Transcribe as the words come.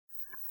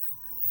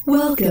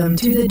Welcome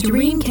to the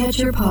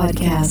Dreamcatcher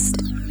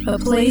Podcast, a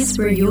place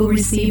where you'll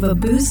receive a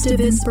boost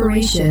of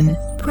inspiration,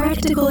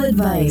 practical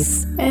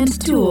advice, and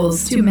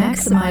tools to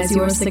maximize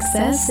your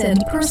success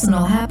and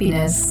personal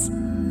happiness.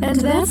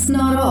 And that's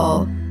not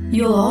all.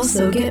 You'll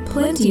also get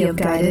plenty of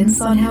guidance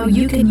on how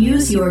you can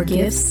use your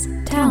gifts,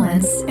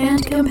 talents,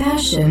 and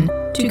compassion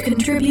to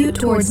contribute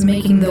towards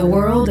making the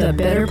world a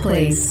better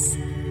place.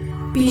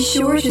 Be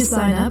sure to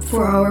sign up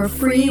for our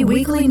free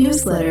weekly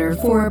newsletter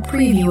for a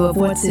preview of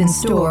what's in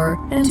store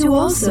and to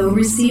also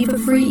receive a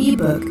free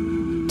ebook.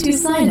 To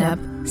sign up,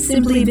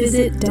 simply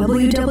visit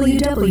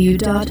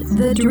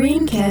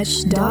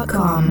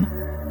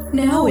www.thedreamcatch.com.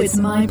 Now it's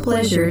my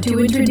pleasure to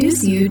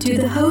introduce you to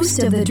the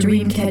host of the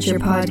Dreamcatcher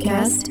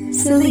podcast,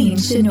 Celine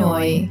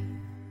Chenoy.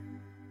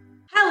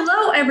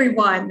 Hello,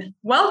 everyone.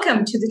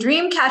 Welcome to the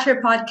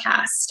Dreamcatcher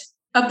podcast,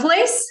 a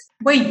place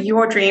where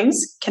your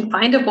dreams can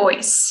find a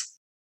voice.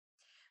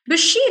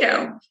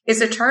 Bushido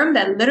is a term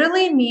that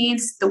literally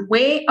means the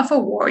way of a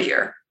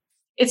warrior.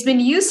 It's been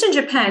used in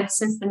Japan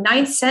since the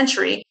 9th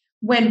century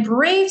when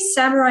brave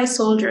samurai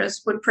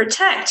soldiers would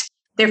protect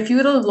their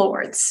feudal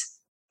lords.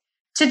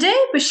 Today,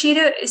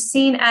 Bushido is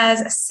seen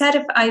as a set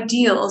of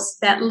ideals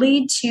that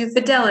lead to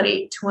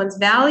fidelity to one's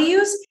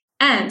values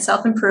and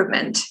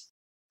self-improvement.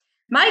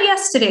 My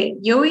guest today,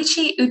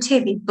 Yoichi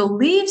Utebi,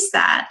 believes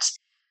that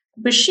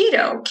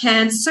Bushido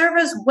can serve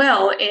us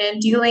well in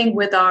dealing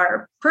with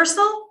our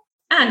personal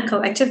and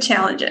collective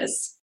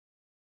challenges.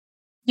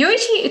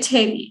 Yoichi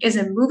Utebi is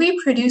a movie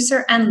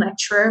producer and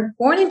lecturer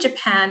born in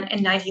Japan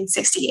in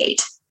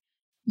 1968.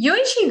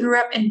 Yoichi grew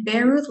up in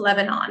Beirut,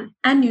 Lebanon,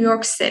 and New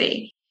York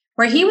City,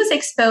 where he was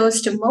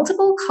exposed to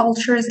multiple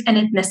cultures and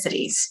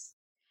ethnicities.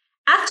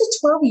 After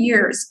 12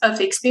 years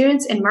of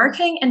experience in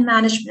marketing and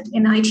management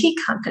in IT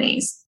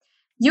companies,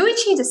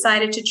 Yoichi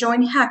decided to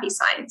join Happy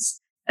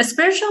Science, a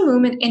spiritual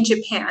movement in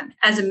Japan,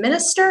 as a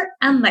minister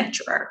and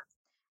lecturer,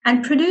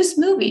 and produce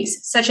movies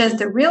such as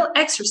The Real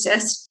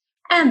Exorcist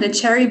and The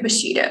Cherry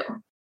Bushido.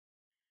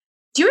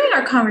 During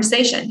our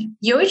conversation,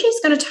 Yoichi is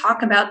going to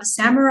talk about the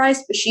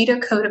samurai's Bushido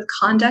code of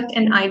conduct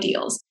and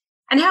ideals,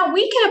 and how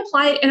we can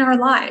apply it in our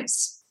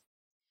lives.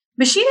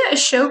 Bushido is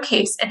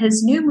showcased in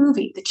his new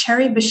movie, The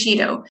Cherry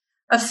Bushido,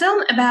 a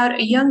film about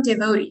a young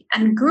devotee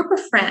and a group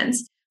of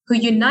friends who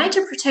unite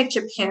to protect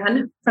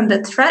Japan from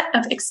the threat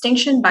of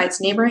extinction by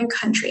its neighboring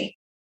country.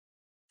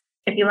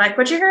 If you like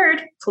what you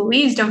heard,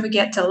 please don't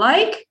forget to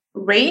like,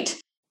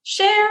 rate,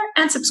 share,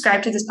 and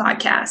subscribe to this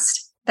podcast.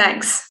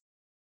 Thanks.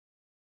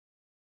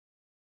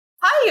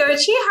 Hi,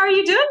 Yoichi. How are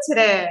you doing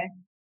today?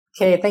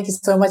 Okay, thank you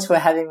so much for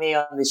having me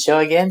on the show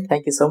again.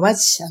 Thank you so much.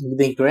 I'm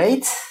doing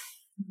great.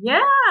 Yeah,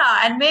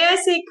 and may I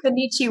say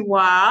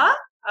konnichiwa?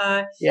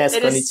 Yes,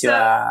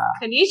 konnichiwa.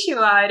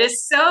 Konnichiwa. It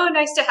is so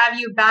nice to have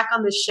you back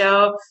on the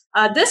show.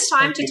 This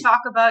time to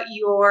talk about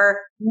your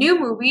new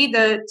movie,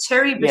 The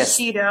Cherry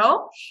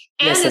Bushido.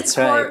 And yes, that's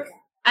right.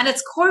 And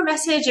its core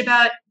message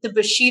about the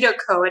Bushido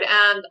code.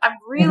 And I'm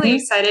really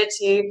excited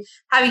to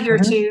have you here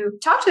to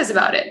talk to us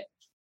about it.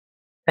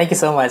 Thank you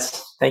so much.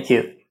 Thank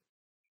you.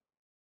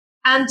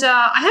 And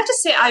I have to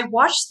say, I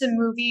watched the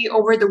movie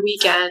over the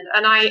weekend,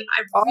 and I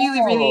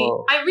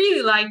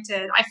really liked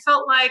it. I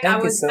felt like I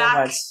was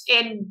back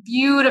in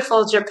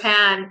beautiful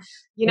Japan,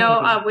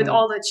 with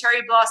all the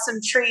cherry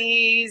blossom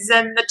trees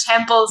and the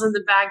temples in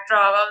the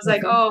backdrop. I was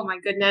like, oh my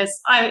goodness,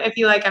 I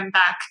feel like I'm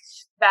back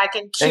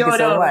in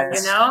Kyoto.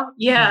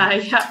 Yeah.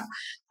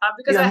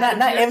 Because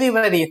not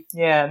everybody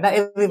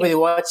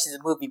watches the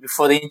movie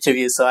before the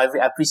interview, so I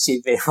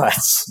appreciate very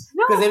much.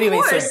 Because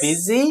everybody's so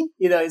busy,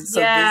 it's so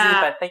busy.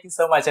 But thank you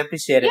so much, I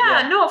appreciate it.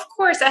 Yeah, no, of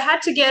course, I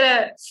had to get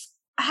a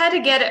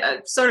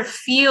sort of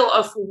feel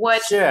of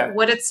what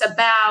it's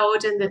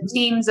about and the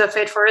themes of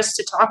it for us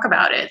to talk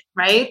about it,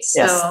 right?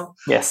 So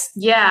yes.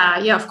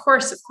 Yeah, of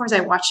course I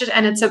watched it,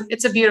 and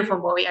it's a beautiful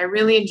movie. I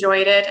really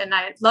enjoyed it, and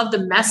I love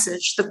the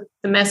message, the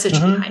message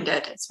behind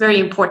it. It's very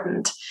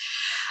important.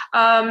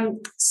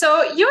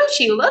 So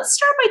Yoichi, let's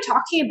start by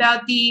talking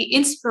about the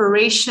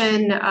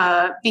inspiration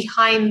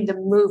behind the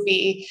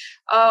movie.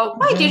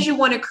 Why did you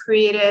want to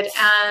create it,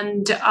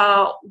 and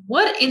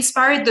what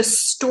inspired the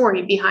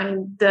story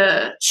behind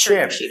the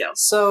Bushido?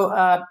 So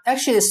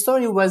actually, the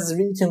story was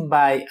written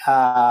by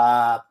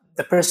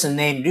the person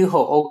named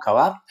Ryuho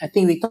Okawa. I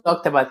think we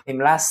talked about him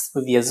last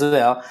movie as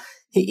well.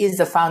 He is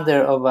the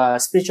founder of a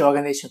spiritual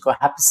organization called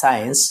Happy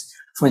Science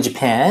from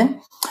Japan,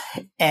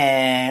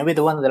 and with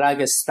one of the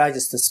largest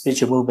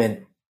spiritual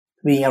movement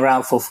being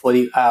around for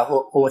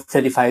over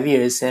 35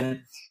 years.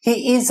 And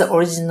he is the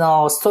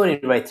original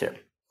story writer.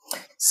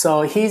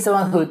 So he's the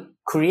one who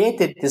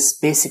created this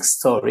basic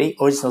story,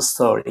 original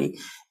story,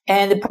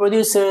 and the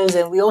producers,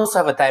 and we also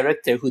have a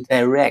director who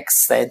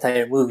directs the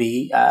entire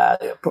movie,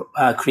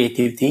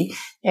 creativity,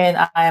 and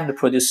I am the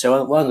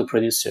producer, one of the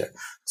producers.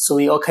 So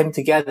we all came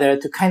together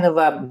to kind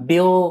of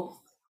build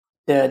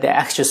the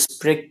actual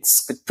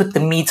scripts, put the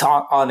meat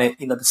on it,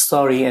 the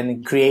story,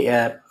 and create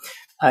an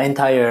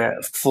entire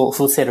full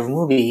set of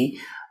movie,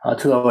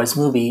 2 hours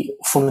movie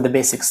from the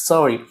basic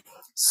story.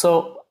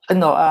 So,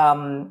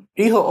 Ryuho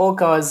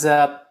Okawa's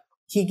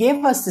he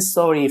gave us the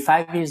story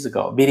 5 years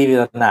ago, believe it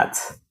or not.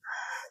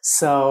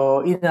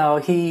 So,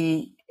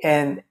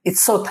 and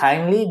it's so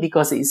timely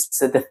because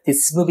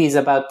this movie is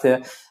about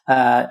the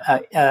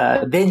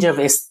danger of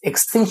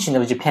extinction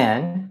of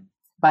Japan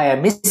by a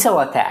missile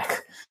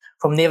attack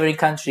from neighboring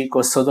country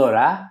called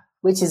Sodora,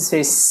 which is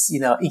very,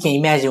 you can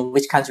imagine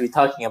which country we're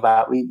talking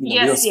about. We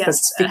don't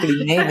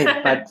specifically name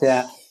it,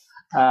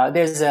 but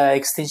there's a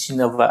extinction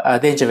of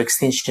danger of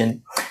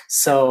extinction.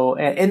 So,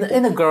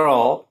 and a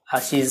girl,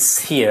 she's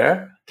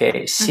here.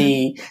 Okay,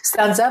 she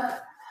stands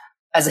up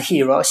as a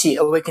hero. She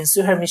awakens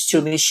to her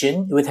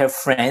mission with her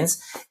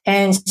friends,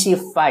 and she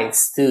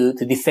fights to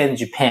defend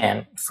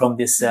Japan from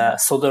this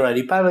Sodora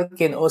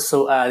Republic and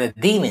also the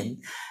demon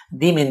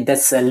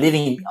that's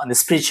living on the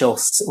spiritual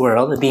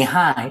world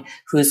behind,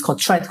 who is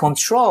trying to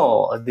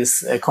control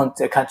this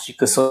country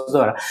called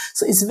Sodora.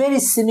 So it's very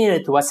similar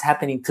to what's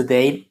happening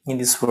today in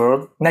this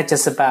world, not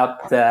just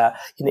about the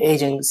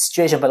Asian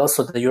situation, but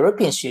also the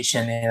European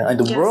situation. And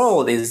the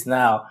world is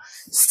now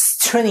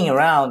turning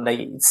around. Like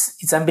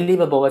it's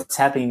unbelievable what's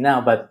happening now.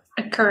 But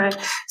correct.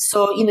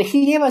 So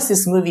he gave us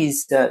this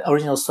movie's the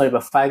original story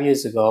about 5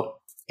 years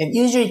ago, and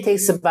usually it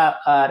takes about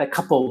a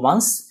couple of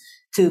months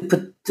to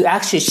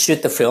actually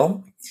shoot the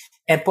film,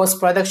 and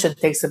post-production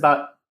takes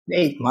about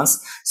 8 months.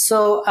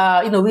 So,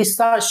 we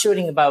started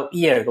shooting about a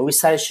year ago. We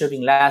started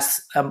shooting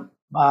last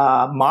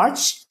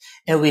March,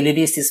 and we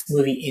released this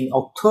movie in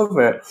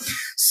October.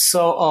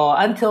 So,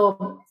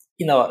 until,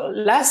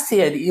 last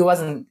year, it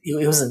wasn't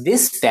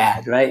this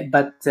bad, right?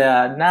 But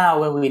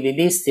now when we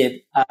released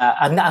it,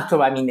 not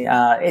October,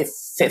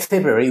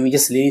 February, we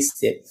just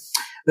released it.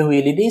 When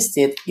we released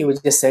it, it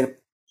was just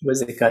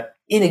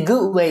in a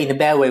good way, in a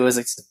bad way, it was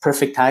like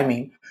perfect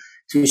timing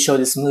to show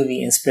this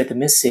movie and spread the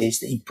message,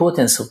 the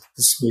importance of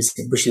this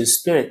movie, Bushido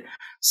spirit.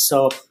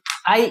 So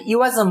it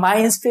wasn't my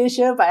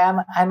inspiration, but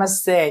I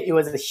must say it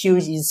was a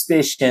huge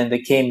inspiration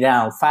that came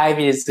down 5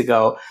 years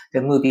ago.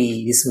 This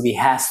movie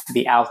has to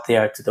be out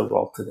there to the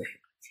world today.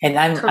 And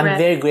I'm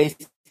very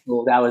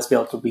grateful that I was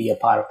able to be a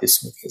part of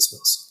this movie as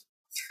well. So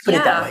put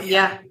it that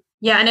way.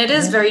 Yeah, and it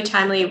is very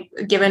timely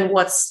given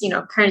what's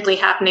currently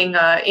happening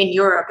in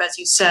Europe, as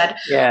you said.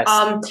 Yes.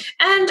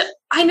 And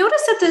I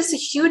noticed that there's a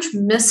huge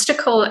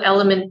mystical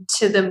element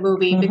to the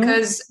movie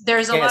because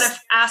there's a lot of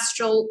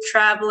astral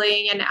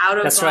traveling and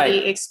out of body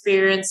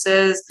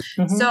experiences.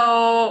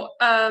 So,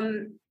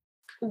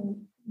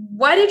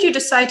 why did you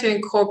decide to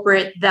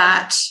incorporate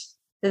that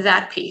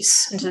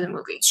piece into the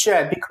movie?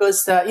 Sure,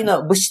 because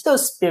Bushido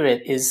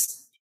spirit is.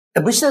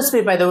 Bushido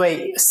spirit, by the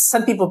way,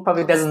 some people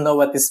probably doesn't know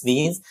what this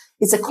means.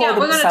 It's a code of samurai. Yeah,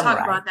 we're going to talk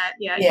about that.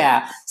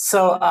 Yeah.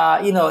 So,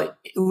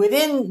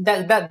 within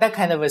that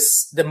kind of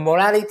the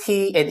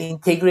morality and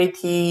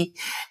integrity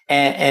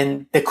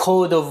and the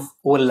code of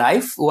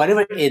life,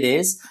 whatever it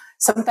is,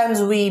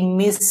 sometimes we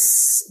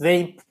miss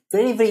very,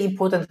 very, very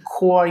important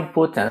core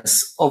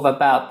importance of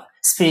about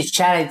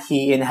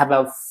spirituality and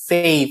about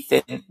faith,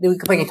 and we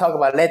can talk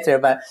about later,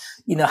 but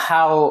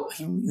how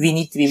we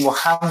need to be more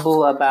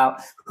humble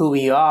about who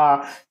we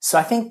are. So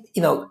I think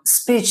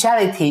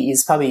spirituality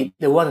is probably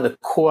one of the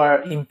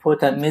core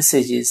important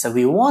messages that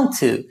we want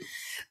to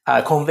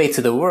convey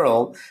to the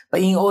world.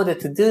 But in order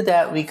to do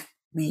that, we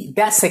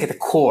that's like the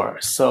core.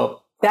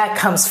 So that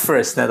comes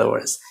first, in other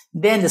words.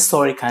 Then the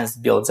story kind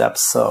of builds up.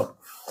 So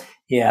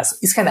yeah, so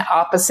it's kind of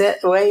opposite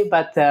way,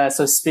 but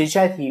so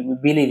spirituality, we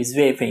believe, is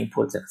very, very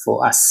important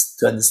for us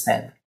to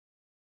understand.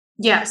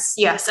 Yes,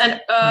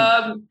 and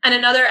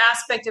another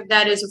aspect of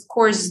that is, of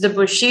course, the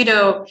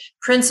Bushido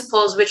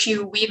principles, which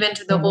you weave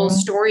into the whole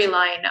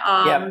storyline.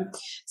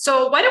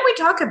 So why don't we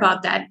talk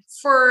about that?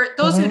 For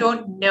those who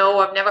don't know,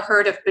 I've never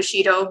heard of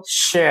Bushido.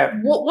 Sure.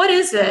 What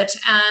is it,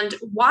 and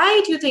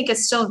why do you think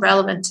it's still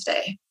relevant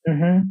today?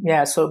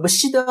 Yeah, so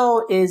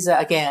Bushido is,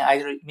 again,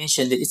 I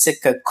mentioned it, it's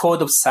like a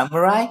code of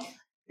samurai.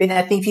 Then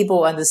I think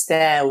people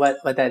understand what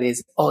that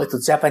is. Oh, it's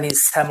a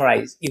Japanese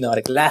samurai,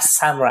 like Last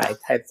Samurai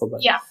type of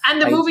and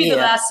the movie The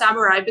Last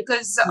Samurai,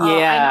 because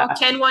I know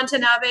Ken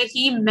Watanabe,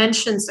 he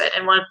mentions it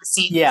in one of the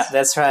scenes. Yeah,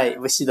 that's right,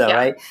 Bushido,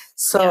 right?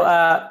 So,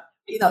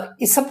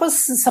 it's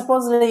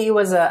supposedly it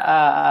was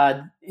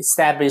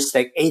established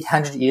like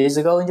 800 years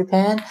ago in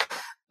Japan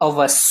of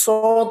a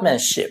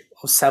swordsmanship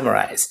of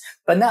samurais.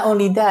 But not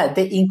only that,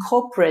 they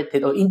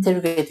incorporated or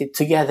integrated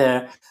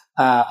together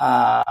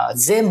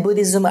Zen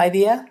Buddhism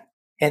idea,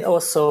 and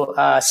also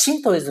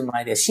Shintoism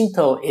idea.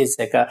 Shinto is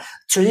like a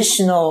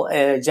traditional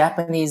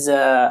Japanese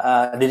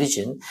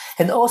religion,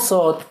 and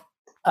also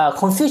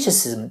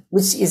Confucianism,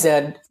 which is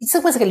it's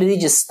almost like a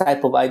religious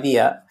type of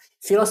idea,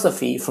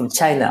 philosophy from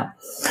China.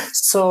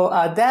 So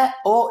that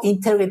all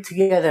integrated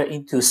together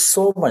into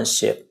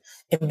swordsmanship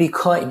and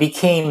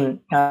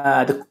became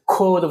the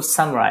code of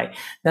samurai.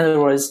 In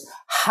other words,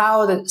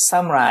 how the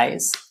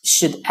samurais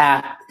should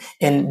act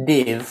and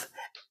live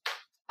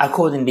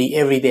accordingly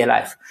everyday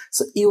life.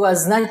 So it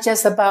was not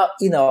just about,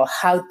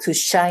 how to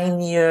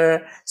shine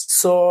your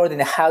sword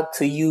and how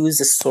to use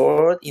the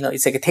sword.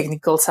 It's like a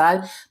technical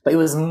side, but it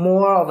was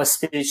more of a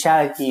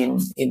spirituality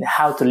in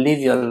how to live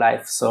your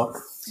life. So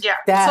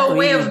that so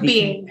way of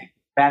being.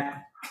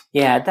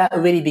 Yeah, that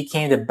really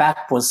became the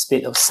backbone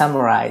spirit of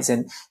samurais,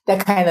 and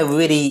that kind of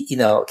really,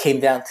 came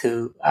down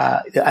to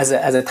as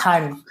a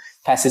time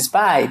passes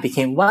by, it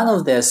became one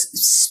of the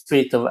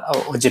spirit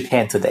of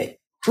Japan today.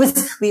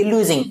 We're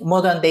losing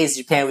modern days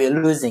Japan. We're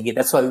losing it.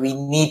 That's why we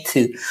need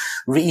to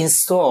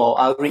reinstall,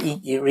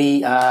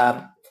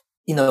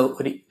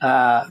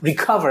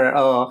 recover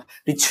or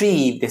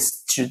retrieve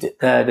this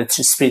the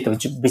spirit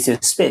of Bushido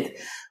spirit,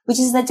 which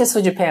is not just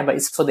for Japan, but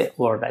it's for the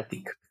world, I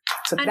think.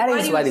 So And that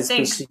is what is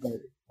Bushido.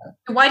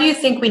 Why do you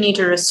think we need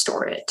to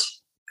restore it?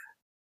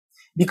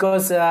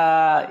 Because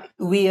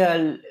we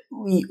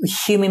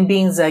human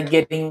beings are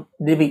getting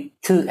a little bit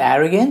too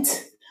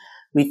arrogant.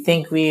 We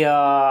think we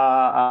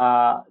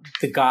are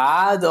the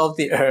god of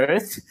the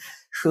earth,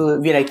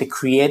 we're like the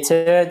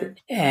creator,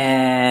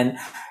 and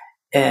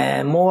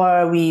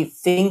more we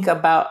think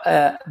about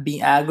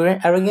being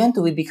arrogant,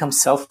 we become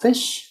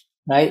selfish,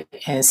 right,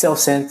 and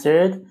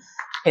self-centered,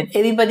 and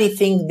everybody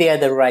think they are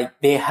the right,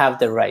 they have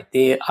the right,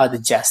 they are the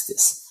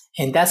justice.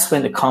 And that's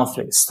when the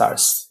conflict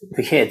starts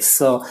to hit.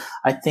 So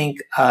I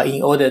think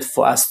in order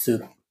for us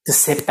to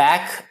sit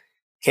back,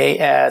 okay,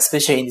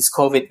 especially in this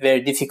COVID,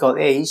 very difficult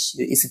age,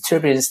 it's a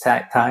turbulent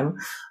time.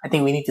 I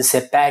think we need to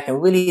sit back and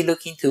really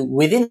look into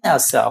within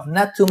ourselves,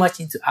 not too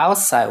much into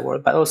outside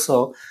world, but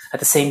also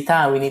at the same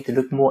time, we need to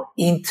look more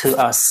into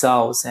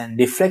ourselves and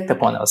reflect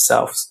upon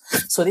ourselves.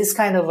 So this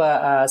kind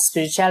of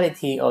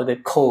spirituality or the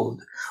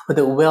code or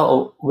the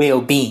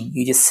well-being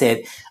you just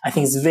said, I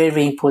think is very,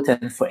 very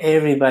important for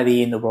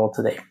everybody in the world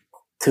today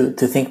to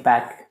think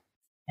back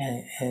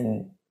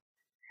and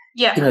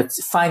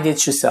find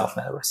it yourself,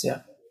 in other words,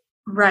 yeah.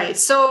 Right.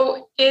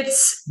 So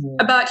it's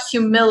about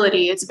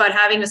humility. It's about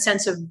having a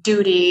sense of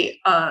duty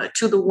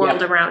to the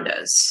world around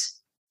us.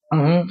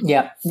 Mm-hmm.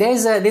 Yeah.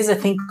 There's a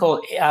thing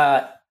called,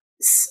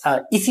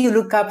 if you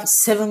look up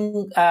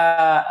 7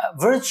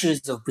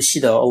 virtues of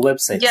Bushido or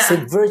website,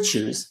 7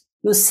 virtues,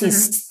 you'll see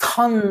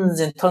tons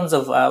and tons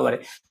of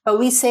but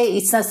we say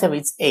it's not 7,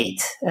 it's 8.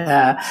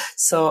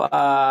 So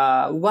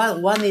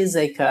one is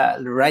like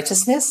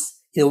righteousness.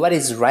 What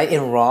is right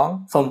and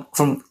wrong from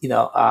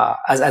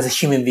as a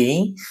human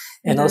being,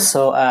 and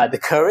also the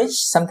courage.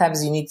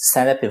 Sometimes you need to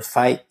stand up and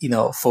fight,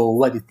 for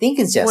what you think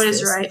is justice. What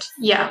is right?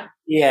 Yeah.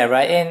 Yeah,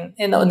 right.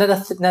 And another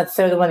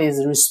third one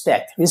is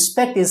respect.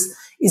 Respect is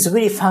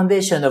really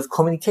foundation of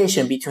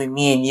communication between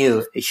me and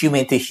you,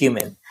 human to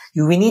human.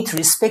 We need to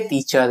respect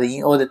each other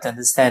in order to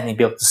understand and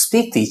be able to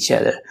speak to each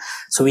other.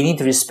 So we need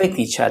to respect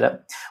each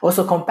other.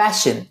 Also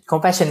compassion.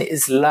 Compassion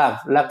is love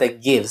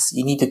that gives.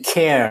 You need to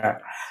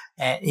care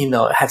and,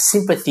 have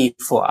sympathy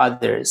for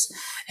others.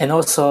 And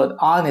also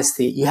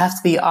honesty. You have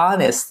to be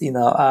honest,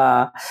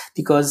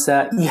 because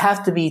you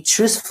have to be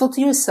truthful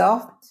to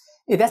yourself.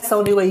 That's the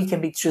only way you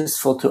can be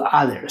truthful to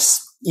others.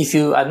 If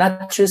you are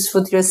not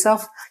truthful to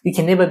yourself, you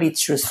can never be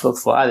truthful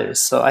for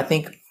others. So I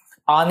think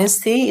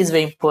honesty is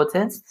very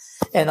important.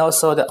 And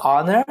also the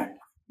honor.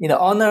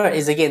 Honor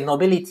is, again,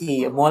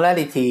 nobility,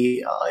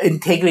 morality,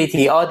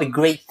 integrity, all the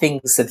great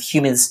things that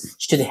humans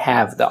should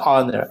have, the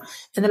honor.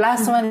 And the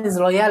last one is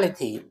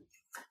loyalty.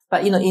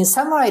 But, in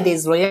samurai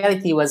days,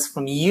 loyalty was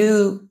from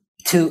you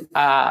to,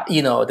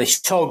 the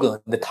shogun,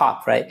 the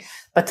top, right?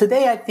 But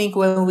today, I think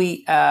when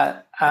we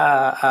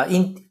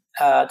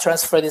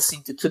transfer this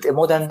into the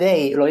modern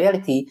day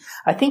loyalty,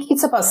 I think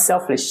it's about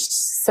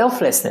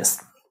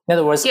selflessness. In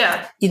other words,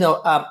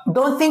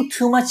 don't think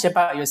too much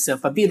about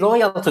yourself, but be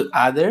loyal to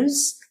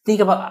others.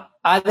 Think about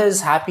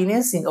others'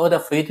 happiness in order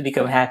for you to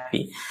become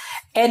happy.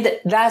 And the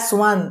last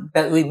one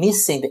that we're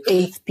missing, the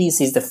 8th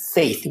piece, is the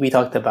faith we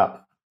talked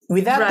about.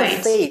 Without the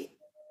faith,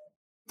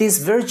 these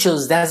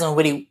virtues doesn't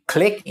really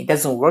click. It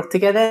doesn't work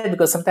together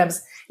because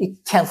sometimes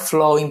it can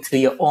flow into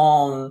your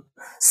own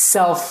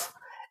self.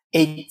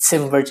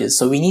 7 virtues.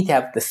 So we need to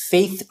have the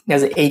faith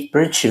as an 8th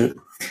virtue.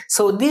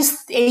 So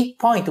this 8th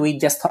point we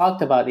just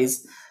talked about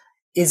is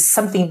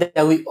something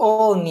that we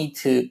all need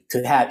to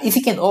have. If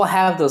we can all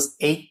have those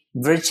 8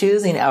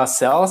 virtues in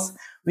ourselves,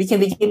 we can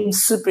become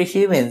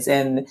superhumans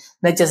and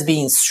not just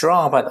being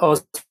strong, but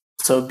also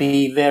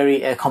be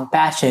very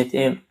compassionate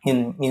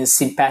in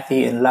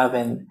sympathy and love.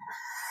 And,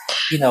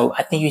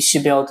 I think we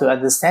should be able to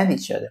understand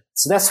each other.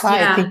 So that's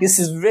why I think this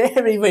is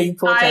very, very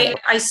important.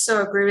 I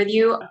so agree with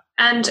you.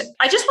 And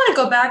I just want to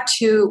go back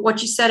to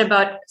what you said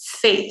about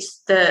faith.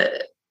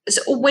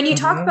 So when you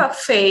talk about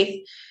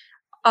faith,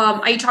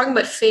 are you talking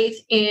about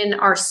faith in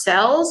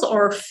ourselves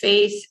or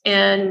faith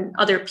in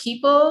other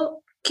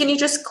people? Can you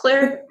just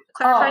clarify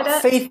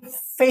that?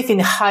 Faith in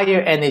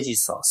higher energy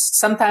source.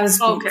 Sometimes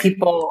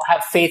people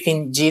have faith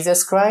in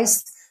Jesus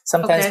Christ.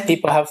 Sometimes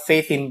people have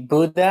faith in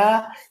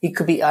Buddha. It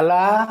could be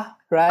Allah,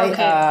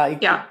 right?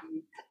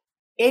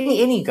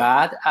 Any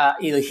god.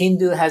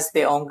 Hindu has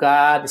their own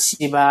god,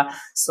 Shiva.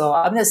 So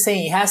I'm not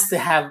saying it has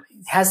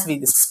to be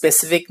the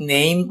specific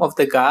name of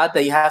the god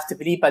that you have to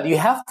believe, but you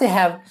have to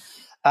have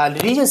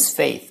religious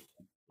faith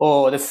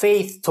or the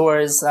faith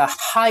towards a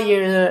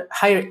higher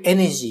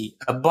energy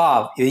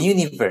above the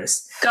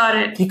universe. Got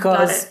it.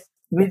 Because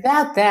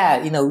without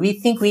that, we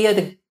think we are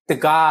the the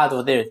God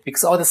of the earth,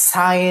 because all the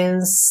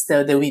science,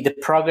 the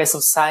progress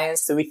of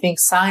science, we think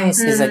science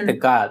is like the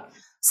God.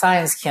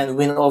 Science can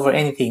win over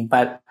anything,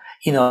 but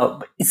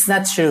it's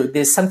not true.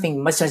 There's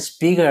something much, much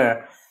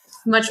bigger,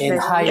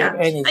 higher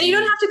energy. And you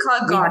don't have to call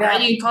it God,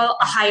 right? You can call it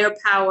a higher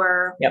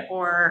power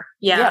or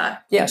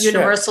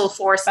universal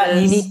forces. But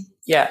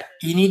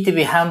you need to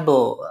be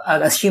humble.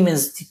 As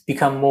humans, to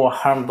become more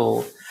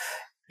humble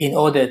in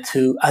order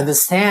to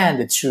understand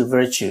the true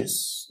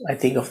virtues, I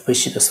think, of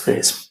Bushido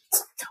spirits.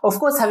 Of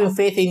course, having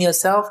faith in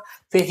yourself,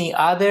 faith in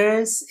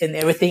others, and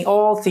everything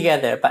all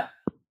together, but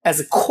as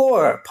a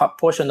core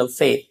portion of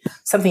faith,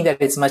 something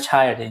that is much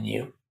higher than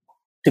you,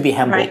 to be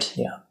humble. Right.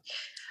 Yeah.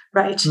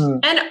 Right.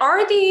 And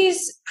are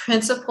these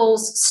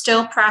principles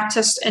still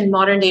practiced in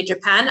modern day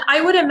Japan?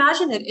 I would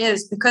imagine it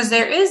is, because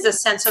there is a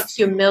sense of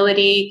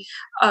humility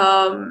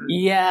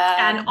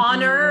and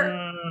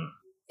honor.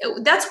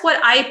 That's what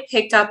I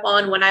picked up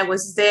on when I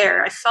was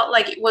there. I felt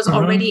like it was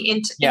already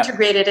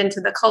integrated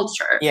into the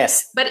culture.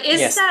 Yes. But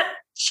is that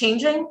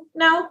changing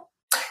now?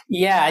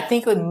 Yeah, I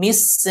think we're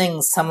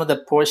missing some of the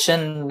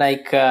portion,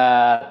 like,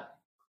 I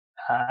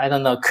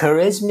don't know,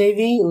 courage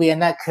maybe. We are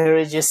not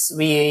courageous.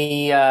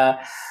 We are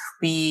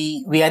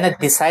not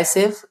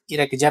decisive.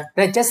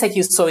 Just like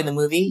you saw in the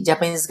movie,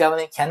 Japanese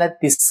government cannot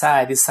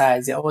decide.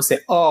 They always say,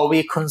 "Oh,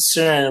 we're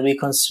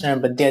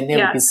concerned," but they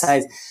never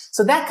decide.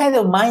 So that kind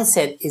of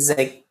mindset is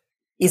like,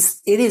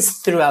 it is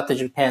throughout the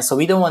Japan. So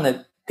we don't want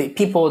to.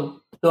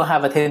 People don't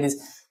have a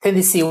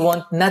tendency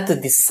want not to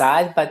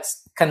decide, but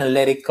kind of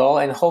let it go,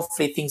 and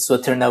hopefully things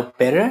will turn out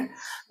better.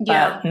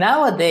 Yeah. But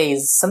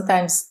nowadays,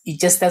 sometimes it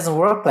just doesn't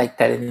work like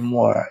that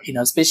anymore.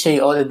 Especially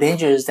all the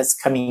dangers that's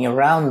coming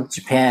around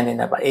Japan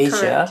and about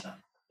Asia,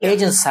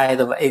 Asian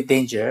side of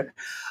danger.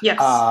 Yes.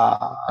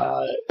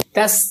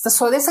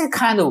 That's a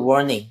kind of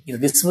warning.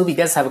 This movie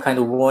does have a kind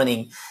of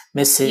warning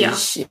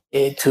message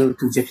to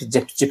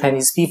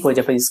Japanese people,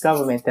 Japanese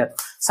government, that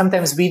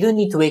sometimes we do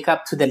need to wake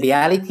up to the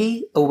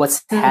reality of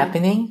what's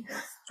happening.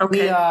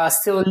 Okay. We are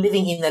still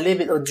living in a little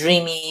bit of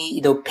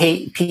dreamy,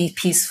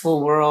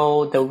 peaceful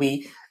world that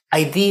we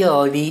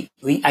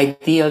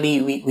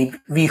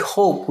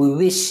hope, we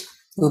wish it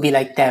would be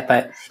like that.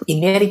 But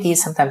in reality,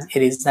 sometimes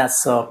it is not.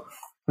 So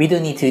we do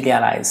need to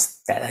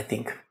realize that, I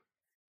think.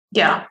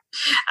 Yeah.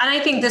 And I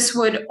think this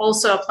would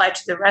also apply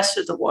to the rest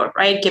of the world,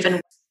 right? Given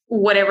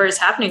whatever is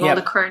happening, all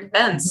the current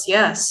events.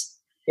 Yes.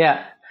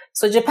 Yeah.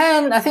 So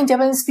Japan, I think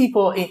Japanese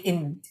people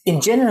in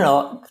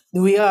general,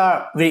 we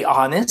are very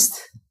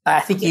honest. I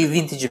think you've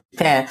been to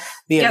Japan.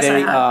 We are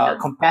very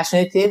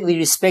compassionate. We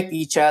respect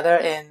each other,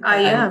 and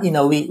we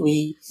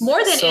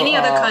more than any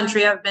other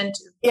country I've been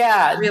to.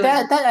 Yeah, really.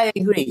 That I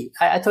agree.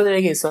 I totally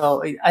agree.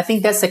 So I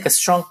think that's like a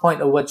strong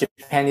point of what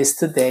Japan is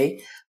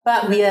today.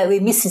 But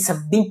we're missing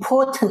some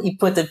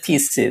important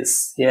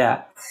pieces.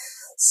 Yeah.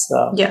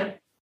 So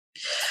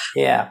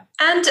yeah.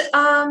 And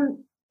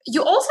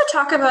you also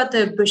talk about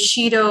the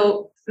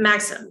Bushido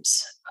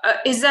maxims.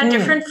 Is that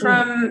different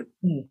from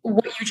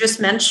what you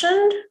just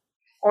mentioned?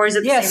 Or is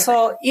it the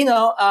same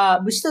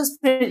thing? Bushido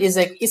spirit is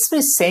like, it's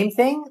the same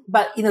thing,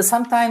 but,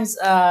 sometimes,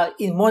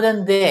 in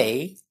modern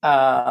day,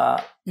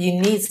 you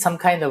need some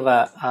kind of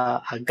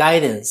a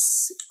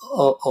guidance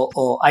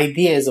or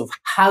ideas of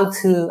how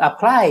to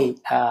apply,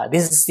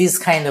 this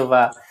kind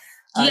of,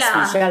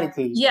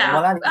 spirituality. Yeah.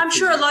 Morality. I'm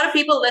sure a lot of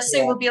people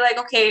listening will be like,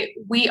 okay,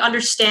 we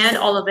understand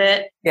all of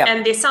it. Yeah.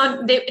 And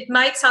it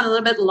might sound a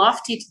little bit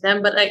lofty to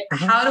them, but like,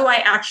 how do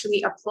I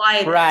actually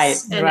apply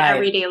this in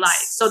everyday life?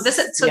 So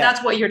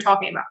that's what you're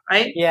talking about,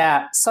 right?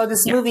 Yeah. So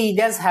this movie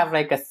does have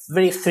like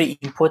three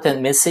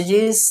important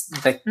messages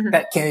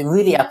that can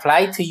really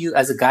apply to you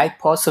as a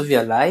guidepost of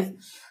your life.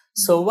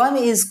 So one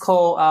is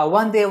called,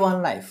 One Day,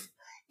 One Life.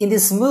 In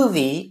this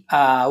movie,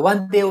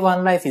 One Day,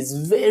 One Life is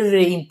very,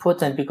 very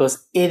important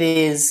because it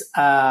is,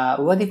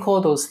 what do you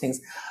call those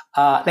things?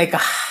 Like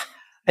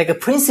a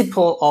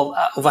principle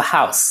of a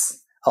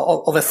house,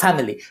 of a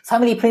family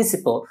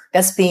principle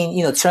that's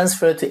being,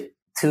 transferred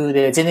to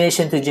the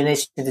generation to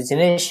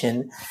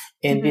generation.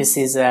 And this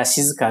is,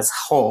 Shizuka's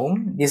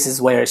home. This is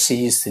where she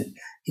used to,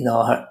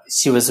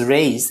 she was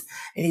raised,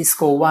 and it's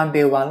called One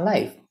Day, One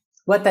Life.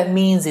 What that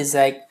means is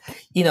like,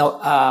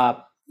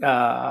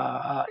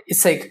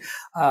 it's like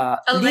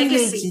live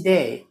each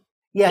day.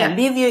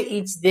 Live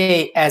each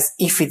day as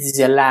if it is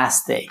your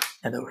last day.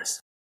 In other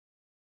words,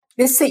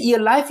 let's say your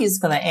life is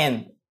gonna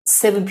end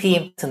 7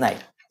 p.m.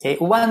 tonight. Okay,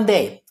 one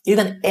day you're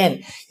gonna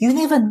end. You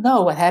never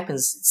know what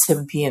happens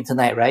 7 p.m.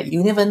 tonight, right?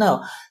 You never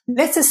know.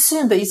 Let's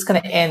assume that it's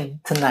gonna end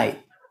tonight.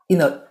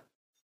 Do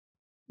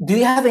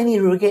you have any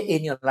regret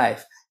in your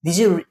life? Do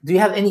you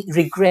have any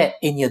regret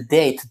in your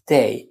day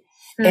today?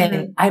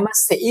 And I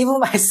must say, even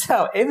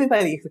myself,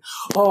 everybody,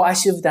 I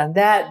should have done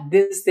that,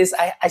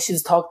 I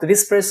should talk to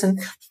this person.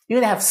 You're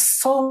going to have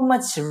so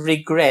much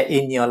regret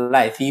in your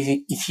life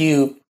if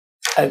you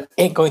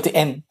ain't going to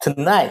end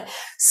tonight.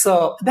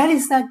 So that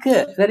is not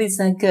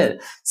good.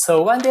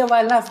 So One Day,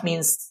 One Life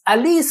means at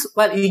least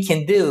what you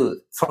can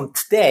do from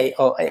today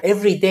or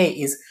every day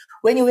is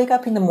when you wake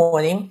up in the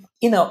morning,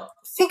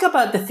 think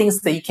about the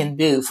things that you can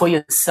do for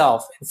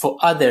yourself and for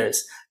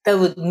others that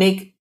would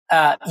make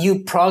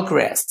you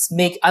progress,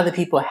 make other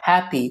people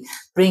happy,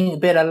 bring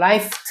better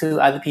life to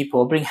other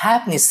people, bring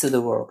happiness to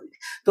the world.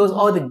 Those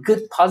are the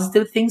good,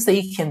 positive things that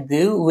you can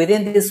do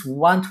within this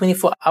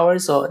 24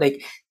 hours or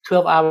like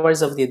 12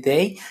 hours of the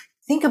day.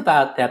 Think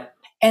about that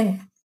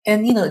and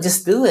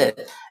just do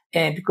it.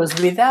 And because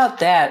without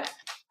that,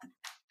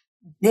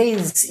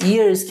 days,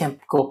 years can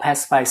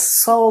pass by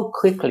so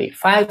quickly.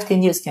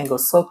 5-10 years can go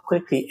so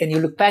quickly. And you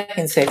look back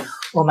and say,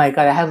 oh my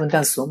God, I haven't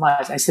done so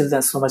much. I should have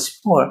done so much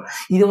more.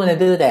 You don't want to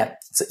do that.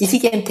 So if you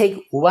can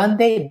take one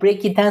day,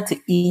 break it down to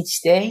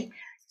each day,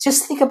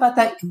 just think about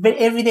that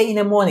every day in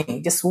the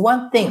morning. Just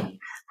one thing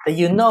that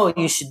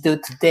you should do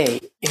today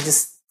and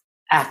just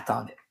act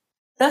on it.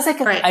 That's like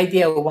an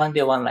idea of one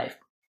day, one life.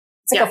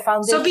 It's like a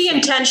foundation. So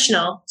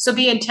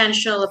be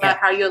intentional. About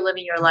how you're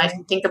living your life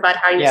and think about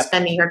how you're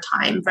spending your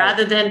time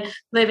rather than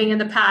living in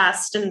the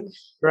past and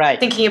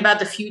thinking about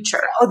the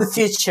future. Oh, the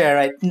future,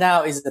 right?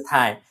 Now is the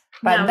time.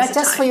 But not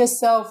just for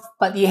yourself,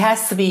 but it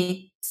has to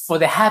be for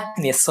the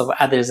happiness of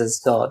others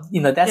as well.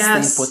 That's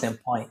the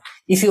important point.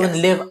 If you want to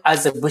live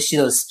as a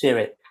Bushido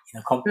spirit,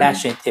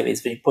 compassion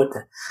is very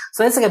important.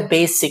 So that's like a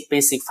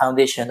basic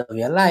foundation of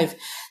your life.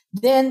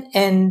 Then,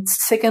 and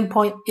second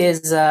point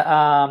is,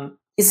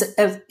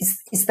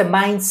 it's the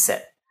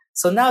mindset.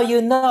 So now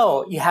you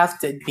have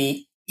to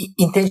be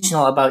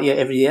intentional about your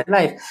everyday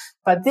life.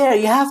 But there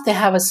you have to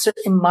have a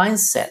certain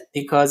mindset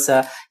because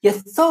your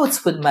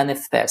thoughts would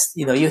manifest.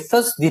 Your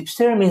thoughts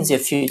determines your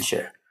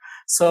future.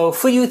 So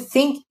who you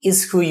think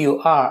is who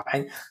you are,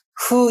 and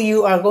who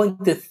you are going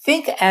to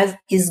think as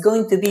is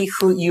going to be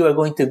who you are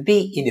going to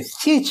be in the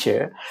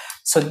future.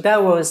 So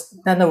that was,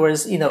 in other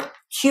words,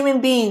 human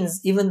beings,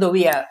 even though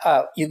we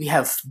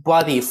have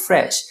body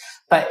fresh,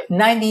 but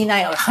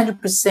 99 or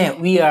 100%,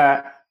 we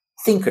are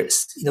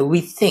thinkers.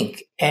 We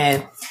think,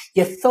 and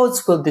your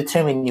thoughts will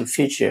determine your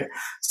future.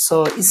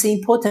 So it's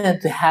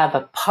important to have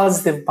a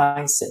positive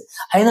mindset.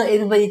 I know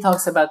everybody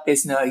talks about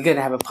this. You're going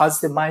to have a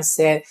positive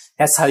mindset.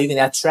 That's how you're going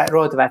to attract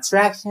law of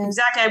attraction.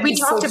 Exactly. We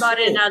talked about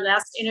it in our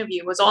last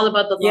interview. It was all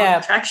about the law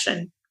of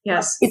attraction.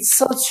 Yes. It's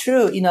so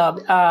true. You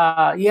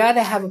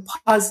gotta have a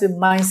positive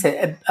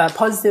mindset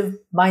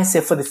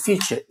for the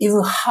future,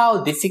 even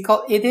how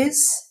difficult it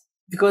is.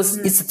 Because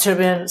it's a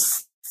turbulent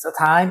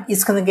time,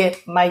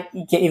 might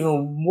get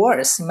even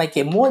worse. It might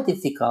get more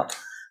difficult.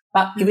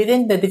 But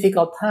within the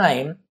difficult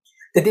time,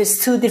 there's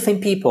two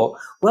different people.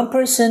 One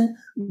person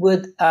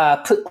would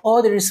put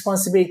all the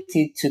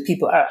responsibility to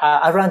people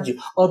around you.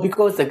 Or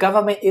because the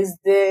government is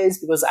this,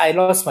 because I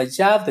lost my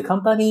job, the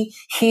company,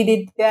 he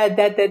did that.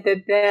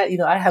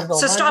 I have no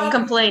money. So stop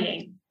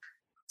complaining.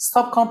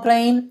 Stop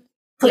complaining.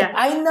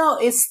 I know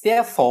it's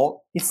their fault.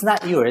 It's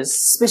not yours,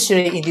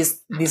 especially in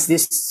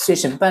this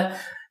situation. But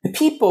the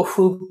people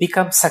who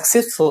become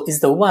successful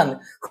is the one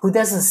who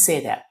doesn't say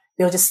that.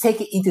 They'll just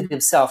take it into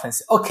themselves and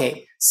say,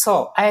 okay,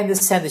 so I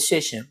understand the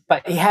situation,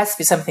 but it has to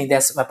be something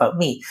that's about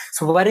me.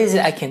 So what is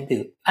it I can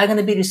do? I'm going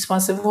to be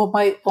responsible for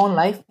my own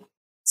life,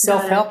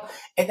 self-help,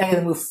 and I'm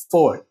going to move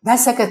forward.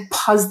 That's like a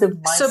positive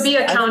mindset. So be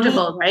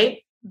accountable, right?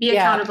 Be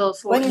accountable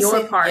for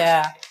your part.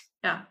 Yeah.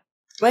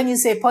 When you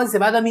say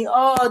positive, I don't mean,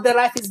 the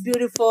life is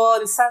beautiful,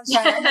 the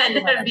sunshine.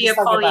 Don't be a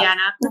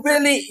Pollyanna.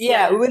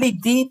 Really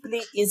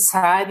deeply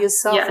inside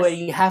yourself where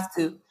you have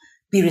to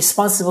be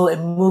responsible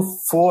and move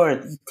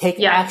forward. You take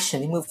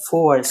action, you move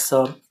forward.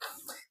 So,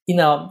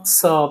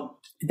 so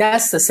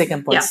that's the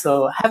second point. Yeah.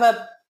 So have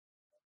a,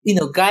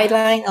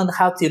 guideline on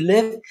how to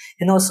live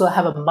and also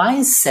have a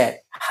mindset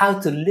how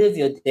to live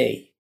your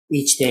day,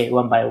 each day,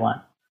 one by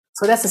one.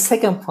 So that's the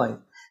second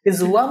point.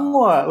 There's one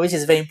more, which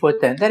is very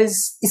important.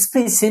 It's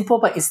pretty simple,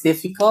 but it's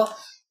difficult.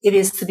 It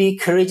is to be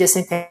courageous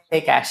and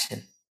take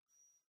action.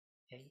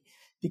 Okay?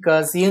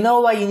 Because you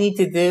know what you need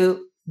to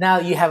do. Now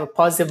you have a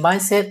positive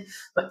mindset,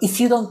 but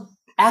if you don't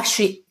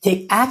actually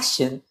take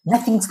action,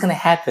 nothing's going to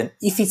happen.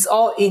 If it's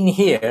all in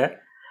here,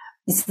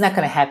 it's not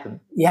going to happen.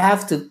 You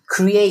have to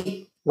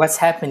create what's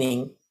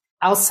happening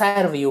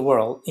outside of your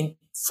world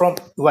from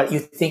what you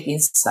think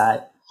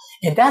inside.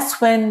 And that's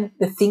when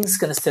the thing's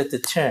going to start to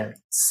turn.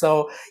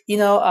 So,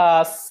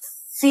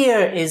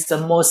 fear is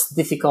the most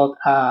difficult,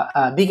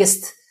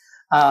 biggest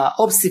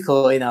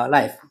obstacle in our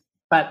life.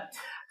 But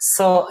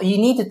so you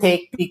need to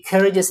be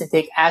courageous and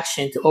take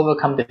action to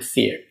overcome the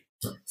fear.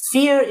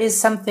 Fear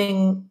is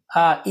something,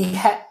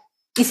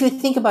 if you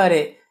think about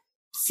it,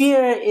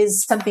 fear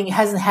is something that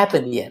hasn't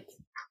happened yet.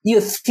 You're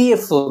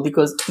fearful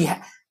because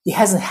it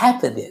hasn't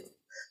happened yet.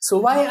 So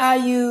why are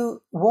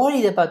you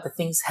worried about the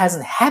things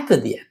hasn't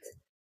happened yet?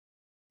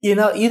 You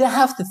don't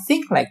have to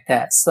think like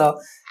that. So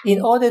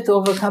in order to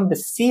overcome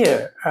the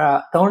fear,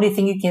 the only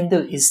thing you can do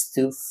is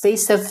to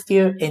face that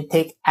fear and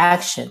take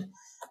action.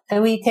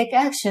 And when you take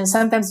action,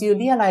 sometimes you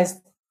realize,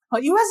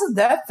 it wasn't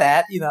that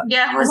bad,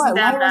 Yeah, it wasn't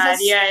that bad.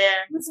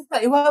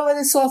 What was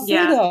I so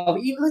afraid of?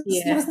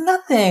 It was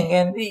nothing.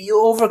 And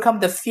you overcome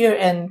the fear,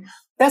 and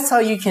that's how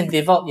you can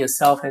develop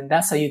yourself, and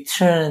that's how you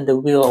turn the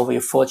wheel of your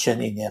fortune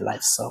in your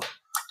life. So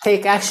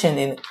take action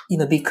and,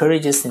 be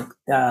courageous and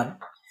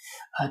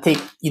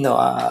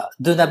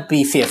do not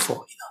be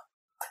fearful.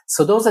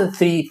 So those are the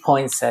 3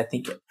 points I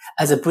think.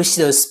 As a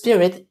Bushido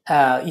spirit,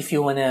 if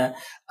you want to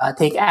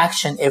take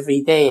action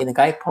every day, and the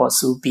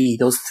guideposts will be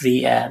those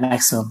 3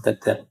 maximum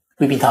that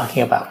we've been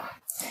talking about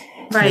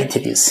in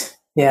interviews.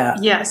 Yeah.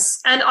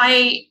 Yes. And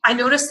I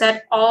noticed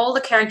that all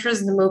the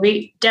characters in the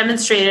movie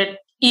demonstrated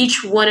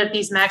each one of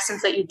these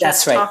maxims that you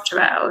just talked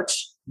about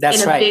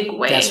in a big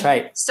way. That's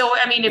right. So,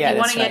 I mean, if you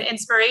want to get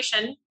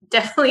inspiration,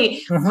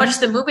 definitely watch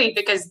the movie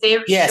because they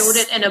showed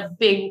it in a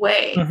big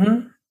way.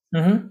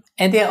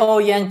 And they're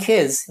all young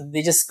kids.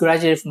 They just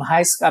graduated from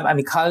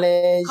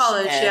college.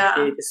 Yeah.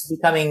 They're just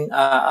becoming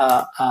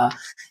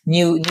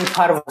new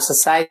part of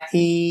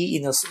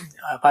society.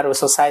 Part of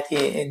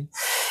society,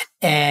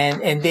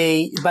 and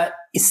they. But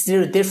it's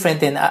still different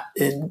than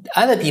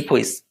other people.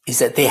 Is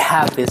that they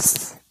have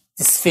this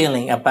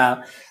feeling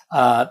about.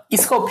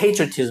 It's called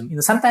patriotism.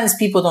 Sometimes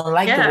people don't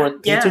like the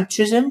word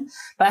patriotism,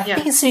 but I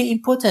think it's really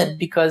important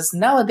because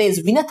nowadays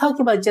we're not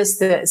talking about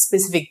just a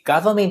specific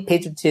government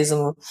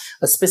patriotism,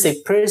 a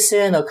specific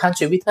person or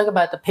country. We talk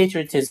about the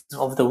patriotism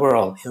of the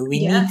world.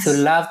 We need to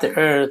love the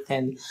earth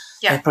and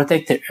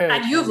protect the earth.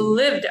 And you've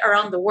lived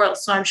around the world,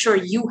 so I'm sure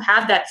you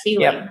have that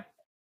feeling. Yep.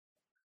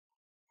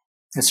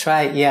 That's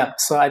right. Yeah.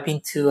 So I've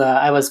been to.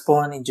 I was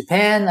born in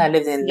Japan. I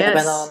lived in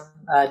Lebanon.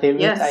 I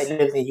lived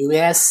in the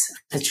U.S.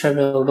 I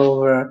traveled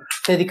over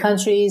 30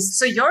 countries.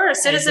 So you're a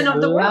citizen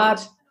of the world.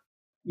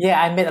 Yeah,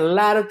 I met a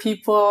lot of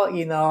people,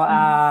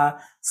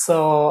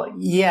 So,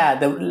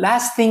 the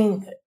last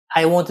thing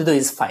I want to do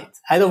is fight.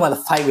 I don't want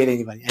to fight with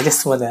anybody. I'm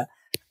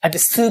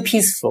just too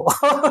peaceful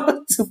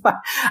to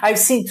fight. I've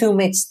seen too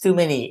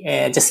many.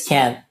 I just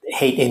can't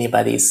hate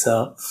anybody.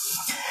 So,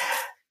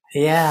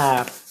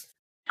 yeah.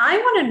 I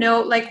want to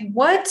know,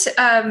 what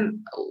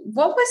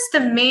was the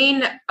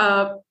main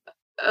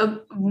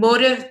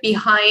motive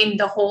behind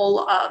the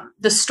whole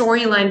the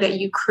storyline that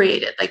you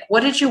created?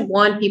 What did you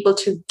want people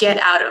to get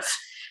out of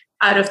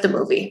the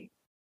movie?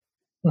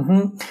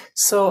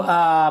 So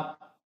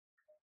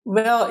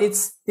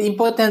it's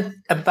important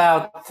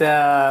about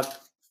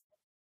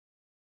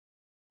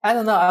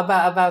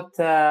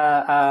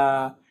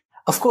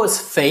of course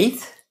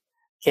faith,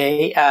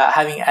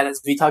 having,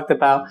 as we talked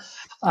about,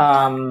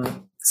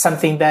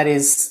 something that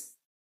is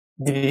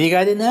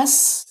bigger than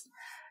us,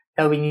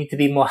 that we need to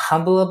be more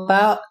humble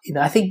about.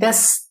 I think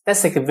that's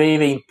like a very,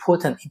 very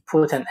important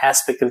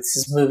aspect of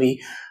this movie.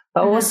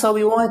 But also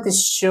we wanted to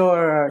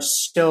show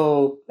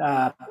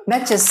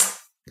not just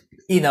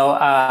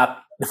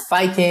the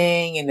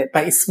fighting,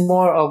 but it's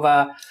more of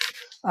a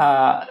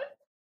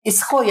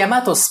it's called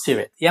Yamato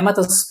spirit.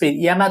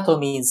 Yamato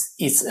means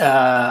it's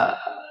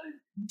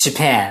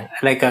Japan,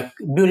 like a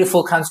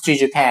beautiful country,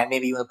 Japan.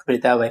 Maybe you want to put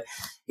it that way.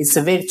 It's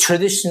a very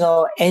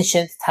traditional,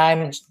 ancient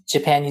time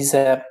Japanese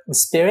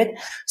spirit.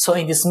 So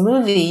in this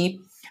movie,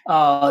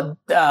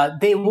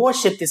 they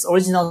worship this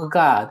original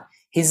god.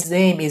 His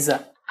name is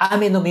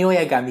Ame no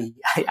Miyagami.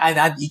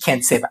 You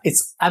can't say that.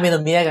 It's Ame no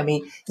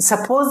Miyagami.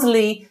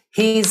 Supposedly,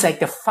 he's like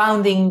the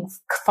founding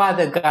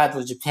father god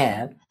of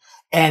Japan.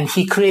 And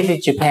he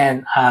created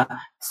Japan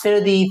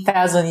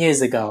 30,000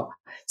 years ago.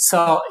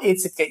 So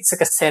it's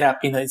like a setup,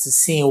 it's a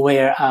scene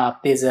where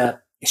there's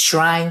a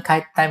shrine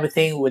type of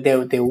thing where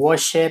they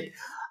worship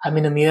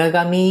Ame no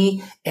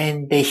Miyagami,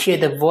 and they hear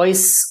the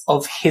voice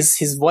of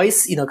his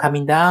voice,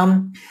 coming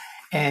down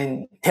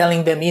and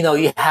telling them,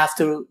 you have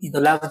to,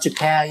 love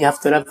Japan, you have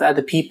to love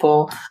other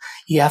people,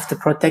 you have to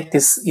protect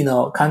this,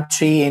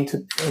 country and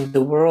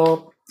the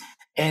world.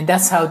 And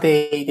that's how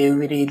they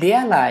really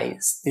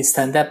realize, they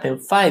stand up and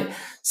fight.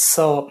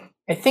 So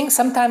I think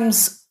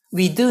sometimes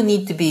we do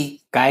need to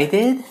be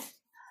guided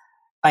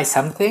by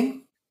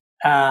something.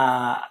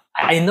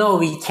 I know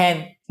we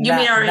can't. You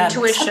mean our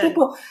intuition?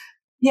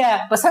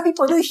 But some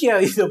people do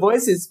hear the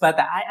voices, but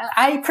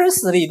I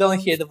personally don't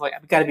hear the voice.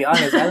 I've got to be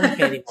honest, I don't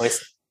hear any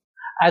voice.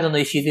 I don't know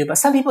if you do, but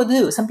some people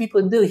do. Some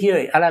people do hear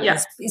it.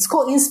 It's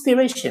called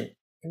inspiration.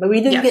 But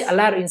we do get a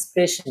lot of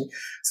inspiration.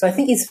 So I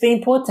think it's very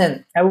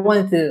important. I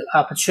wanted to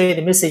portray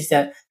the message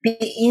that be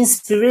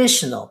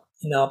inspirational.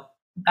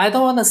 I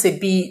don't want to say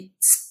be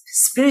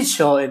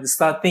spiritual and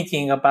start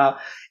thinking about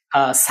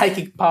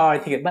psychic power,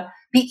 but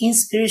be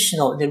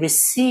inspirational and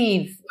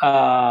receive.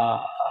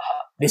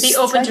 Be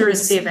open to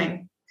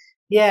receiving.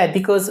 Yeah,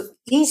 because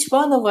each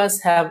one of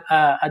us have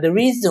the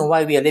reason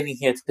why we are living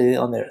here today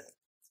on Earth.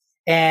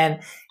 And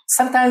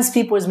sometimes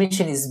people's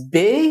mission is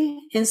big,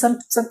 and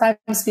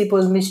sometimes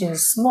people's mission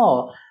is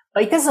small.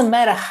 But it doesn't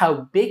matter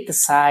how big the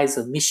size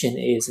of mission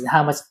is and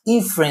how much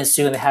influence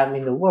you're going to have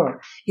in the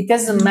world. It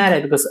doesn't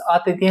matter, because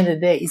at the end of the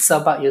day, it's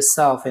about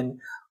yourself and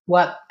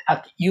what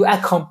you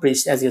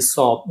accomplished as your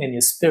soul and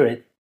your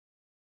spirit.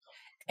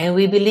 And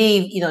we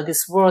believe,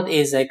 this world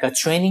is like a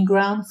training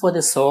ground for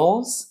the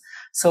souls.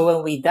 So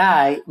when we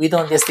die, we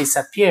don't just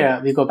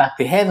disappear. We go back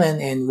to heaven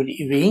and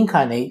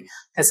reincarnate.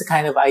 That's the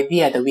kind of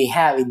idea that we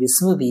have in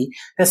this movie.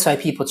 That's why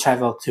people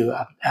travel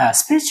to a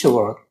spiritual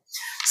world.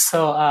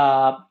 So,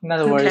 in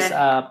other words,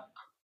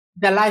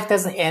 the life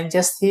doesn't end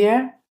just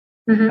here,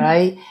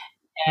 right?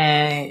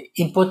 And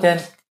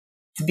important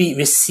to be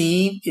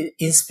receive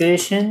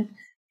inspiration,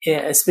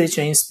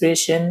 spiritual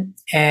inspiration,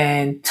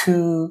 and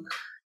to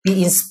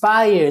be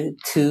inspired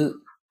to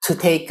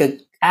take a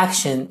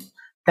action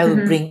that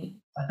will bring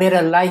a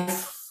better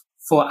life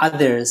for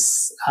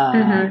others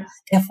and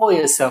for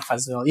yourself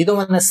as well. You don't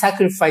want to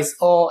sacrifice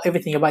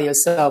everything about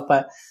yourself,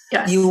 but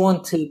you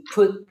want to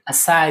put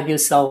aside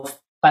yourself,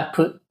 but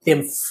put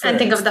them first. And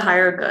think of the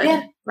higher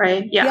good,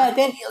 right?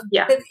 Then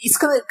it's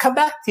going to come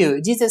back to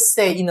you. Jesus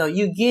said,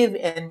 you give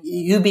and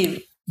you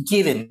be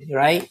given,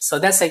 right? So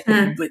that's like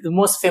the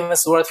most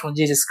famous word from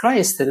Jesus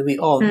Christ that we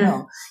all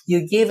know.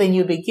 You give and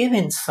you be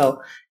given.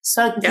 So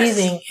start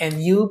giving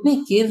and you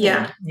be given.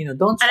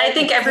 Don't. And I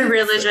think every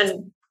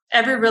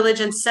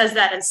religion says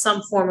that in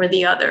some form or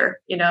the other.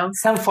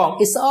 Some form.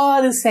 It's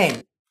all the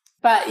same.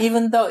 But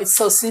even though it's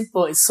so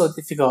simple, it's so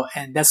difficult,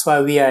 and that's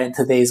why we are in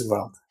today's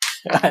world.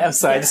 I'm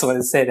sorry, I just wanted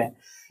to say that.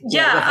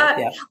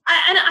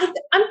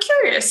 I'm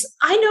curious.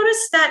 I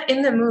noticed that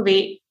in the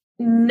movie,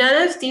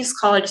 none of these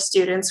college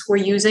students were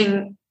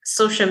using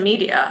social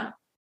media.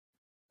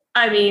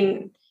 I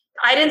mean,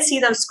 I didn't see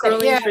them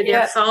scrolling through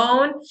their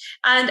phone.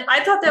 And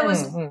I thought that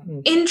was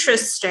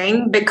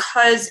interesting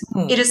because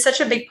it is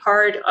such a big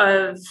part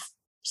of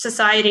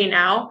society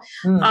now.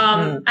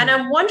 And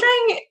I'm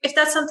wondering if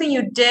that's something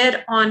you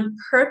did on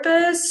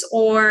purpose,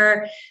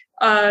 or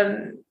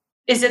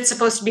is it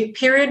supposed to be a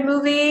period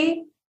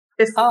movie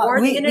before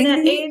the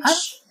internet age?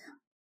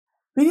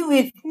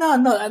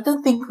 No, I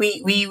don't think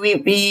we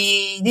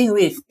didn't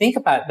really think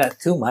about that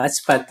too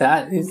much, but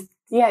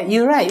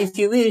you're right. If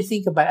you really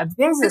think about it,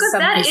 because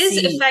that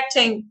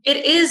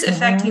is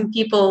affecting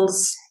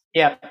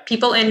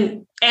people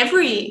in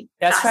every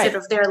facet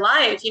of their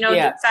life.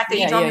 The fact that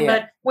you're talking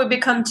about we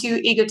become too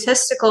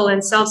egotistical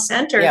and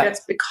self-centered.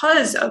 That's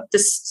because of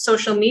this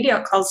social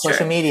media culture.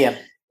 Social media.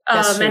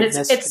 And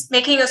it's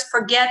making us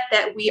forget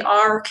that we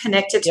are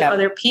connected to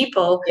other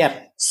people.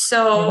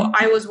 So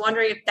I was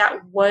wondering if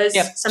that was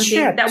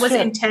something that was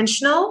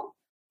intentional,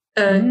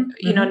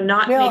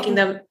 not making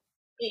them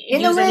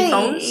in use a way, any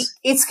phones.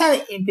 It's kind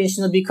of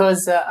intentional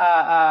because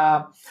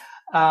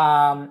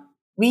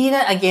we're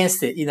not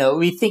against it.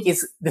 We think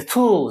it's the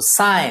tool,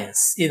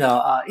 science,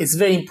 it's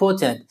very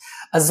important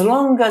as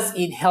long as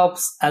it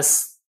helps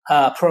us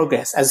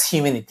progress as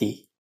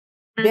humanity.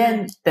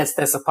 Then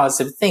that's a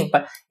positive thing.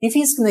 But if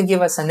it's going to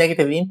give us a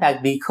negative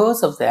impact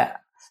because of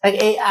that, like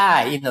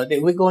AI,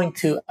 that we're going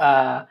to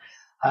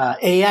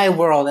AI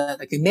world,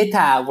 like a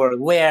meta world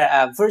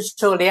where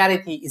virtual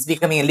reality is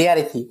becoming a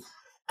reality.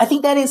 I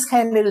think that is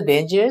kind of a little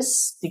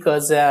dangerous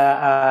because we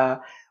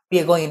are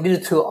going a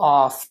little too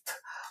off,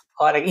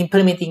 or like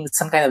implementing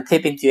some kind of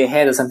tip into your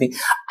head or something.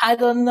 I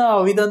don't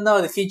know. We don't know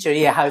the future,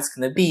 how it's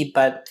going to be.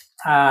 But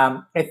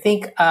I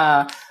think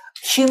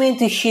human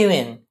to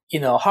human,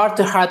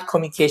 heart-to-heart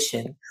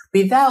communication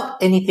without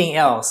anything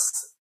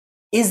else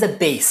is the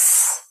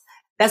base.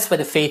 That's what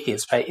the faith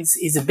is, right?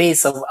 It's the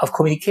base of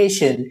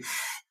communication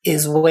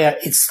is where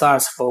it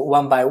starts for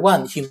one by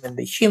one, human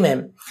by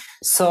human.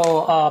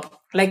 So,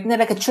 like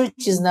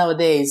churches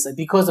nowadays,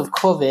 because of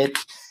COVID,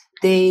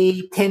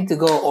 they tend to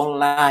go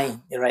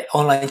online, right?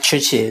 Online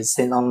churches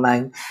and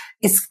online.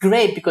 It's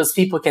great because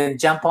people can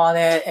jump on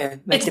it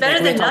and it's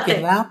better than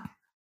nothing. Now.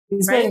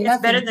 It's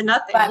better than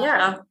nothing.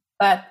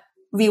 But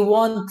we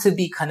want to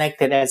be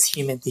connected as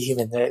human to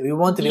human, right? We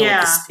want to be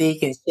able to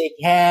speak and shake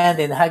hands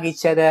and hug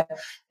each other.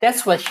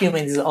 That's what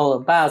human is all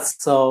about.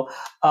 So,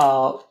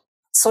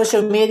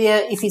 social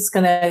media, if it's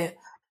going to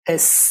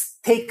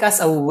take us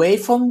away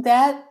from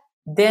that,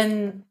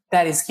 then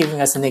that is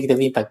giving us a negative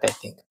impact, I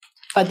think.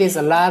 But there's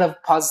a lot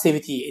of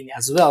positivity in it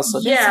as well.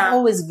 So that's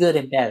always good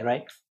and bad,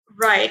 right?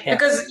 Right. Yeah.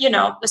 Because, the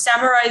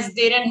samurais,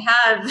 they didn't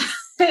have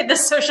the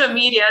social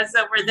media.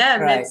 So for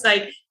them, it's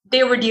like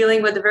they were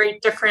dealing with a very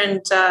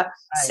different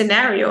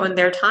scenario in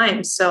their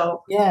time.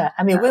 So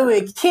when we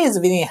were kids,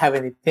 we didn't have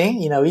anything.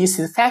 We used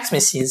to use fax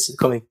machines to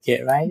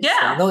communicate, right?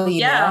 Yeah. So no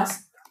emails.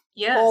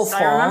 Yes,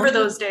 I remember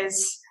those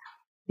days.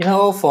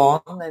 All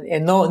phone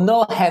and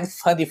no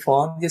handy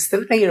phone, just the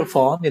regular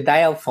phone, the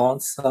dial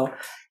phone. So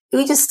it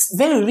was just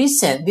very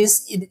recent.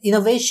 This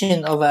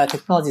innovation of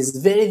technology is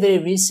very, very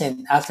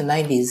recent after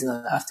 90s,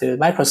 after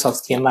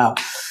Microsoft came out.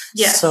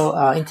 Yes. So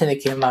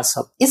internet came out.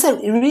 So it's a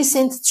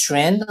recent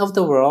trend of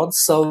the world.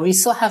 So we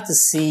still have to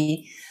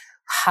see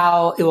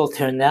how it will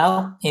turn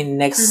out in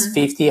next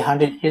 50,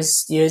 100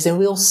 years, and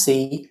we'll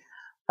see.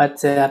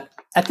 But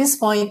at this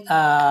point,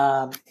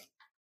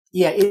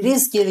 it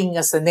is giving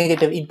us a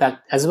negative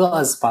impact as well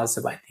as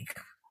positive, I think.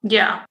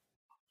 Yeah.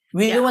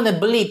 We don't want to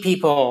bully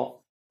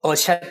people or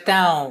shut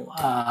down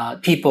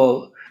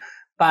people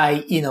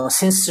by,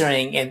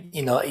 censoring and,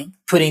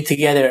 putting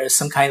together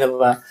some kind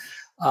of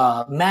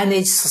a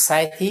managed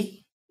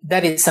society.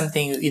 That is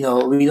something, we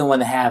don't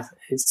want to have.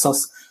 It's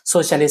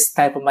socialist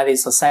type of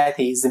managed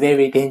society is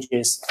very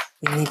dangerous.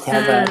 We need to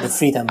have the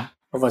freedom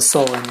of our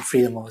soul and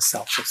freedom of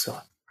ourselves and so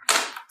on.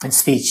 And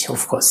speech,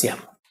 of course,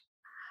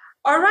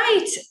 All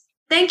right.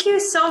 Thank you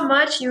so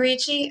much,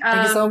 Yoichi.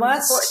 Thank you so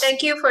much.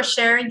 Thank you for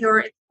sharing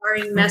your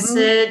inspiring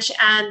message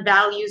and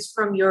values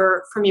from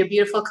your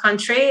beautiful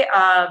country.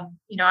 I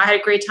had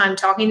a great time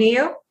talking to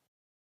you.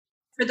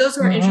 For those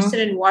who are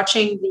interested in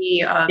watching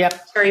the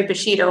Cherry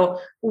Bushido,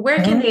 where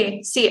can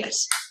they see it?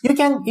 You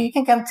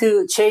can come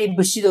to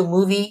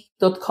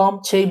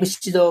cherrybushidomovie.com. Cherry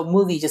Bushido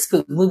movie, just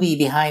put movie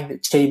behind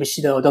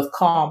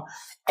cherrybushido.com.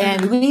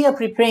 And we are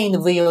preparing the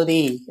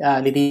VOD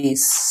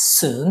release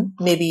soon,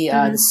 maybe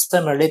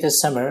later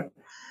summer.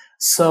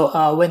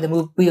 So when the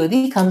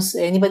VOD comes,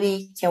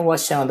 anybody can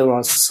watch it on the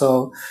road.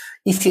 So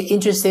if you're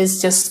interested,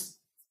 just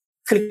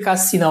click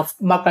us,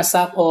 mark us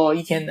up, or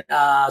you can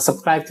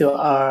subscribe to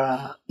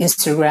our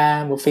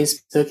Instagram or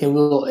Facebook, and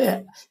we'll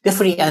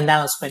definitely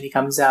announce when it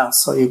comes out,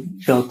 so you'll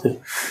be able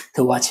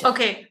to watch it.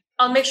 Okay,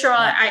 I'll make sure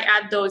I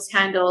add those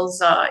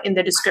handles in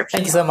the description.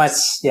 Thank you so much.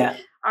 Yeah.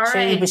 All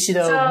right.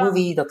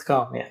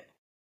 cherrybushidomovie.com. Yeah.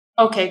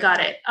 Okay, got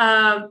it.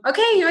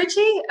 Okay,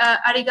 Yoichi,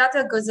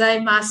 arigatou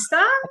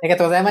gozaimashita.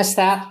 Arigatou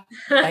gozaimashita.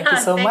 Thank you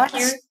so much.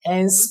 You.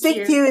 And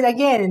speak to you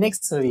again in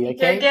next movie,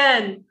 okay?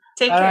 Again.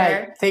 Take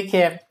care. Right. Take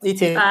care. You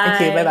too. Bye.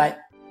 Thank you. Bye-bye.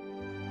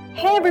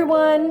 Hey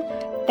everyone.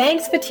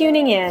 Thanks for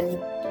tuning in.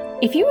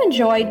 If you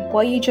enjoyed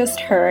what you just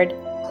heard,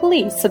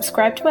 please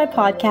subscribe to my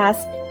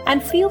podcast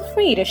and feel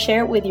free to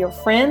share it with your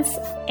friends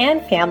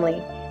and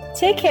family.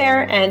 Take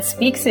care and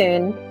speak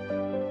soon.